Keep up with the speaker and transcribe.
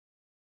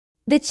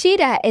The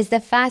cheetah is the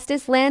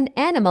fastest land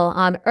animal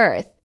on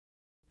Earth,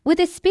 with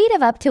a speed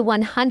of up to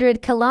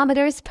 100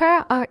 kilometers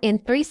per hour in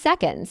 3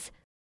 seconds.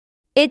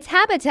 Its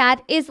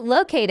habitat is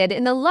located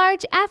in the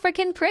large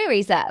African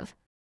prairies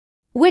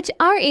which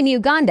are in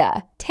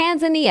Uganda,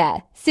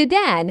 Tanzania,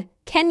 Sudan,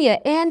 Kenya,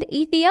 and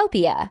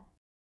Ethiopia.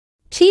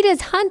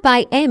 Cheetahs hunt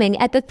by aiming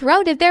at the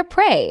throat of their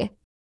prey.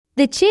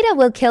 The cheetah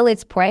will kill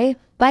its prey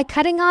by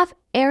cutting off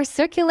air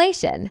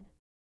circulation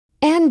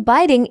and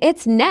biting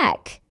its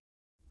neck.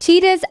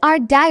 Cheetahs are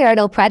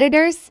diurnal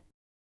predators.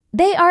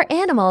 They are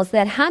animals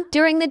that hunt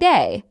during the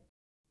day.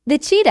 The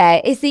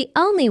cheetah is the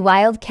only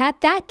wild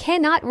cat that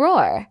cannot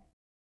roar.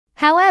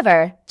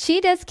 However,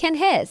 cheetahs can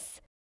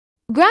hiss,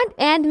 grunt,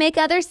 and make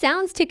other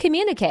sounds to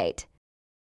communicate.